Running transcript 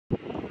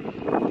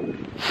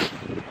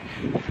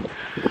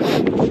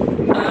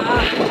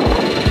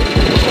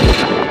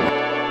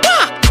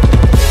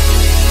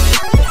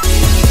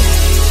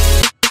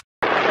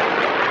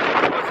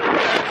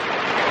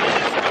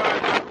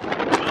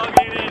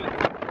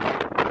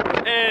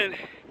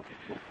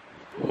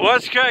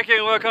What's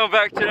cracking? Welcome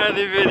back to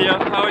another video.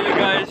 How are you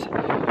guys?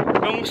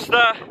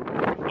 Kamusta?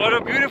 What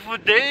a beautiful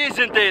day,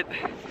 isn't it?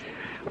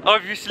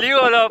 Obviously,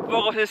 wala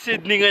po ako sa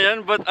Sydney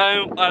ngayon, but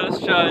I'm in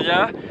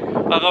Australia.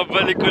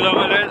 Kakabalik ko lang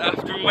ulit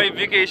after my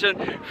vacation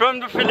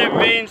from the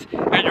Philippines.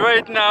 And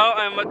right now,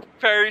 I'm at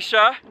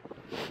Parisha.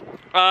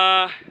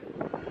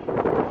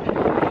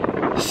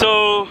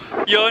 So,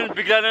 yun,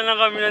 bigla na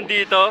lang kami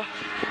nandito.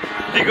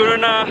 Di ko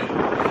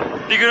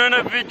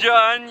na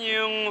videoan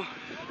yung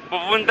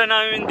pupunta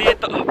namin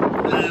dito.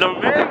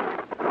 Lamig!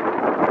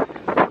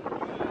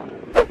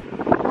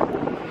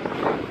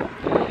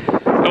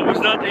 I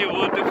was not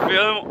able to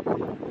film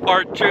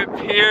our trip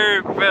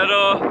here,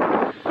 pero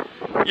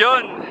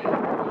yun.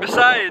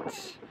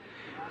 Besides,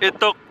 it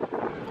took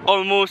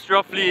almost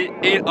roughly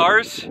 8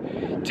 hours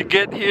to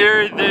get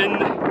here.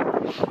 Then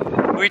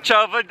we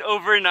traveled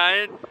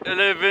overnight,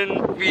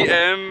 11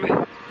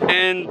 p.m.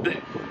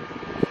 and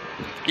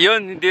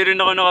yun, hindi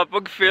rin ako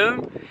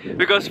nakapag-film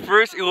because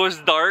first, it was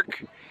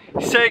dark.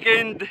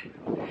 Second,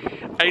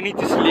 I need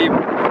to sleep.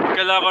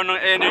 Kailangan ko ng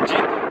energy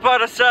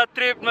para sa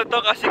trip na to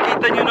kasi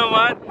kita nyo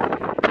naman,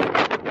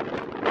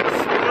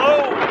 snow!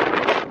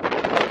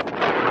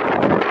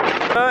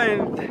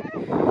 And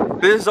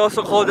this is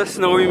also called a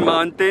snowy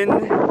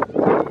mountain.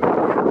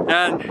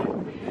 And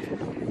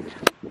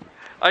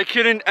I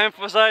couldn't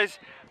emphasize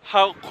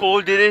how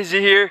cold it is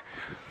here.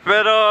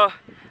 Pero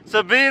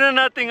sabihin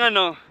na natin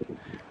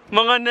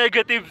mga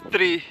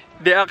 -3.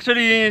 They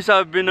actually yun yung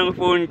sabi ng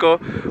phone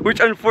ko, which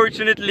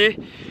unfortunately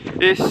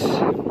is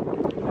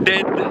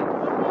dead.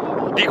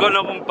 Di ko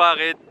alam kung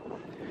bakit.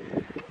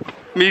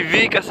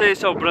 Maybe kasi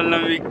sobrang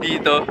lamig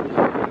dito.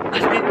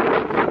 Kasi,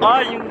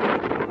 yung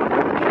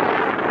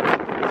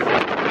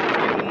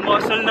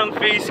muscle ng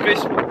face ko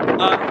is,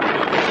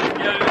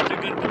 medyo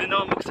ganito din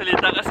ako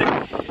magsalita kasi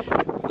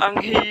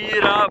ang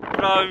hirap,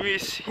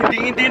 promise.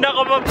 Hindi na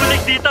ako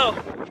mabalik dito.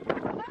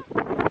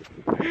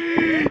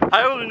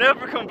 I will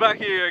never come back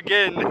here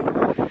again.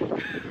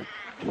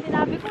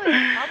 Sinabi ko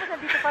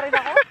nandito pa rin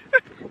ako.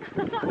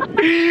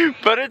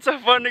 But it's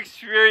a fun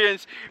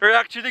experience. We're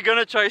actually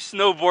gonna try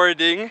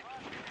snowboarding.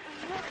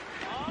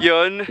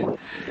 Yun.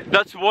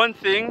 That's one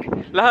thing.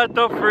 Lahat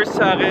to first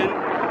sa akin.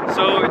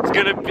 So it's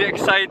gonna be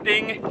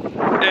exciting.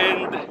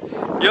 And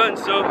yun,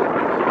 so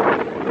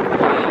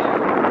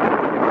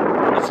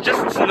it's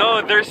just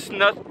snow. There's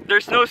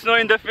no snow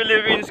in the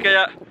Philippines,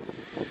 kaya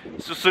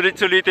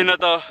susulit-sulitin na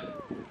to.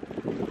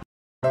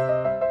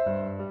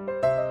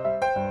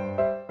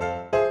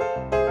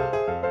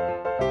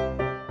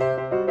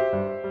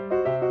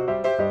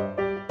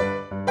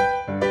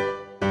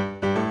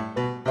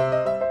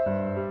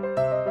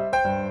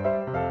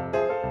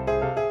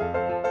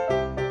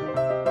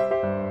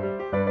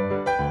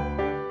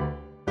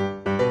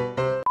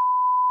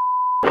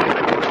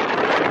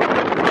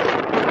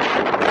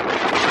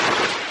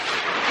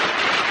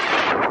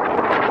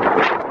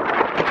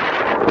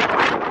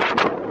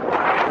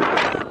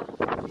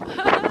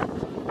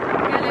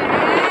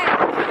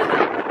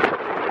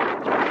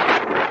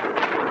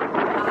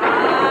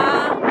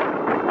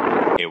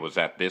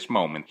 At this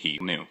moment, he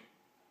knew.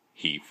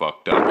 He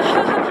fucked up.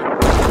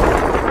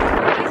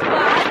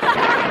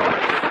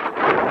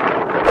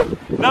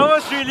 That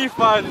was really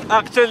fun,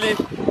 actually.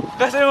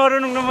 Kasi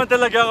marunong naman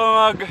talaga ako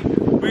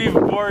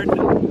mag-weaveboard.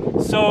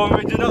 So,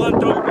 medyo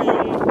na-control ko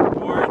yung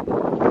board.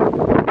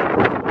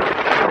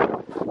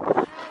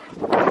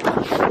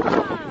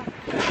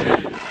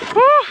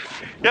 Woo!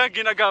 Yan,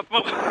 ginagap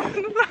mo ko.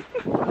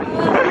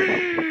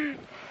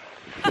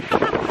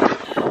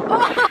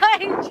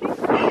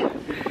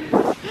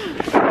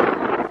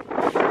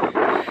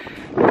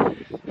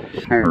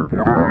 Pero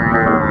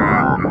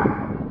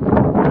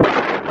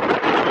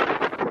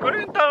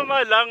yung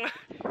tama lang,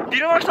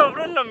 hindi naman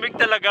sobrang lamig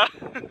talaga.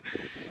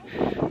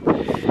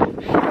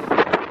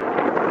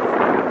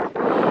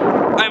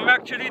 I'm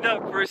actually the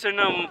person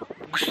na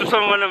gusto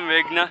sa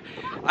malamig na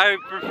I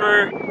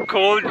prefer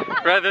cold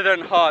rather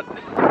than hot.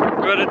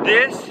 But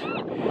this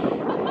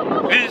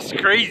is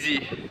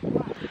crazy.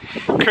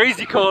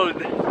 Crazy cold.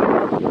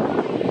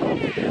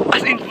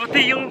 As in,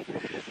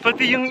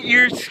 pati yung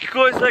ears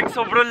ko is like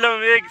sobrang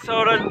lamig,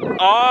 sobrang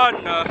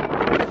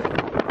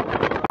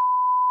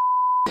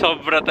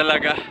sobra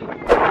talaga.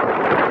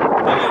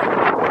 Okay,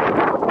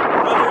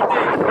 another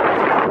day.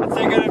 Let's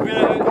take it a bit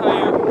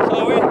higher,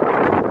 shall we?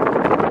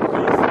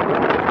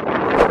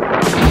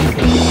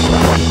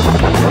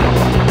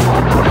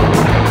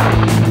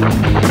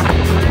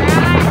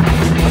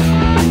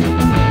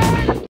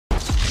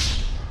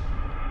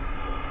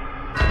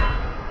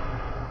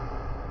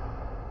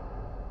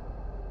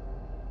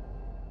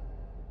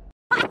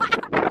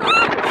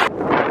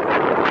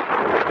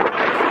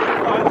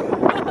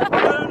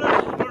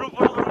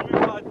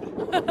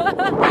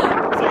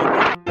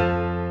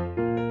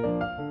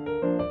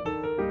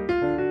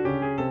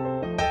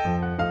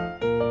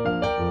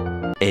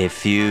 A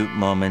few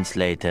moments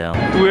later.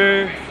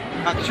 We're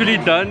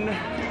actually done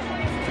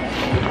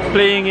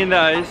playing in the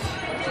ice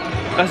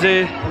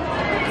kasi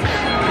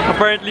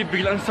apparently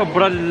biglang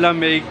sobrang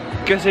lamig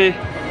kasi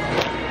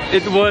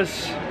it was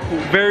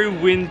very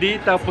windy,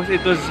 tapos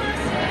it was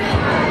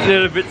a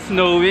little bit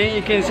snowing.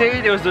 You can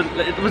say it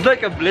was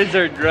like a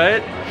blizzard,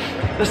 right?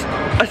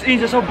 As in,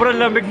 sa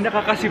sobrang lamig,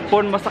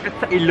 nakakasipon, masakit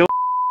sa ilong.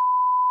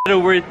 Pero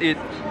worth it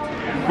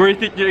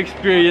yung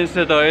experience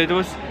na to.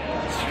 It's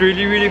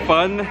really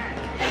fun.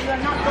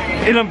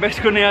 Ilang beses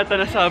ko na yata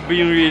nasabi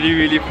yung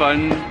really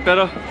fun,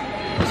 pero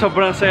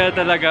sobrang saya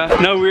talaga.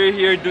 Now we're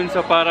here dun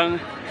sa parang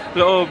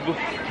loob.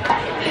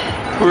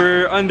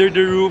 We're under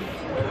the roof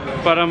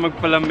para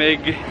magpainit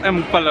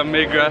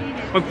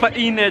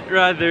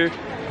rather.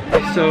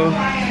 So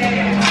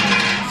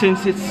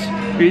since it's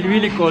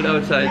really cold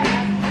outside,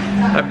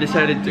 I've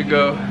decided to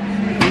go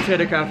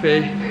inside a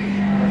cafe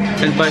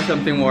and buy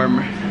something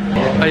warm.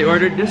 I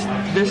ordered this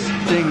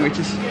thing, which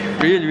is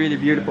really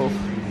beautiful.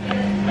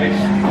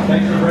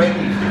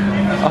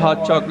 A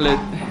hot chocolate.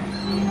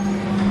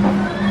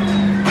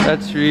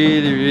 That's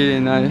really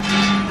nice.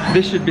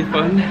 This should be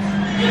fun.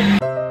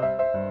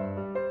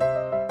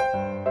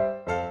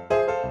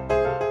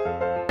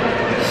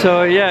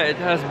 So yeah, it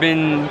has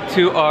been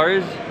 2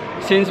 hours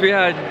since we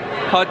had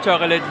hot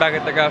chocolate back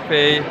at the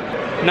cafe.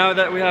 Now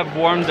that we have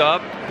warmed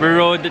up, we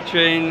rode the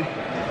train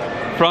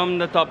from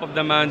the top of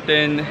the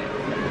mountain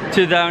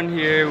to down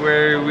here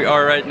where we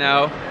are right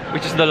now,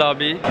 which is the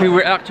lobby. We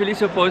were actually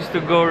supposed to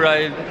go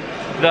ride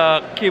the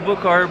cable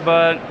car,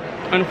 but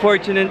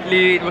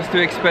unfortunately it was too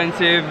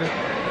expensive.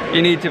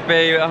 You need to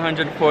pay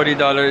 $140.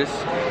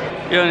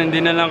 Yun,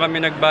 hindi na lang kami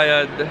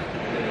nagbayad.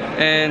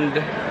 And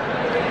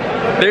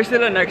there's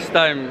still a next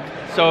time,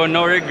 so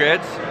no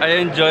regrets.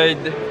 I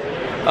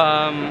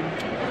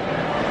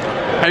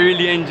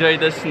really enjoyed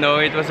the snow.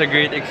 It was a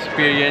great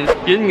experience.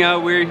 Yun nga,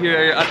 we're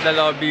here at the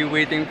lobby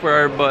waiting for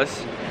our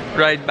bus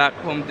ride back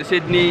home to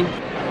Sydney.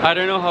 I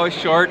don't know how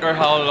short or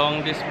how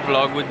long this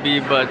vlog would be,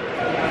 but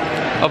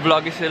a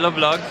vlog is still a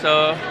vlog.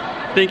 So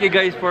thank you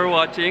guys for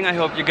watching. I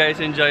hope you guys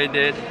enjoyed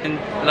it, and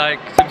like,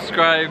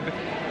 subscribe,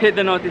 hit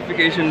the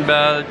notification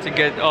bell to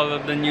get all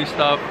of the new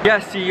stuff. Yeah,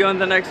 see you on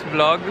the next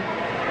vlog.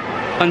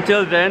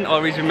 Until then,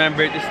 always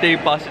remember to stay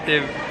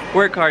positive,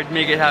 work hard,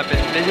 make it happen.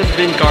 This has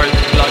been Karl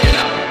vlogging.